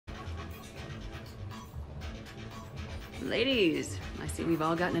Ladies, I see we've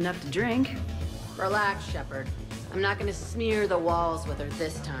all gotten enough to drink. Relax, Shepard. I'm not gonna smear the walls with her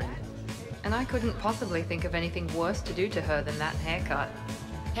this time. And I couldn't possibly think of anything worse to do to her than that haircut.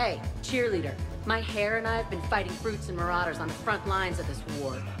 Hey, cheerleader. My hair and I have been fighting brutes and marauders on the front lines of this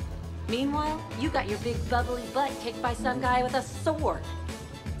war. Meanwhile, you got your big bubbly butt kicked by some guy with a sword.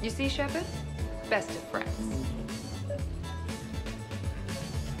 You see, Shepard? Best of friends.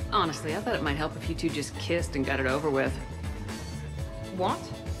 Honestly, I thought it might help if you two just kissed and got it over with. What?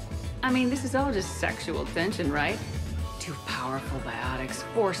 I mean, this is all just sexual tension, right? Two powerful biotics,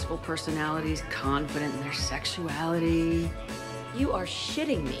 forceful personalities, confident in their sexuality. You are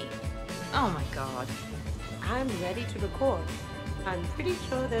shitting me. Oh my god. I'm ready to record. I'm pretty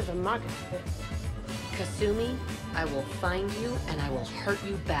sure there's a market for this. Kasumi, I will find you and I will hurt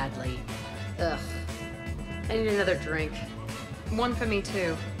you badly. Ugh. I need another drink. One for me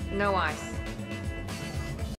too. No ice.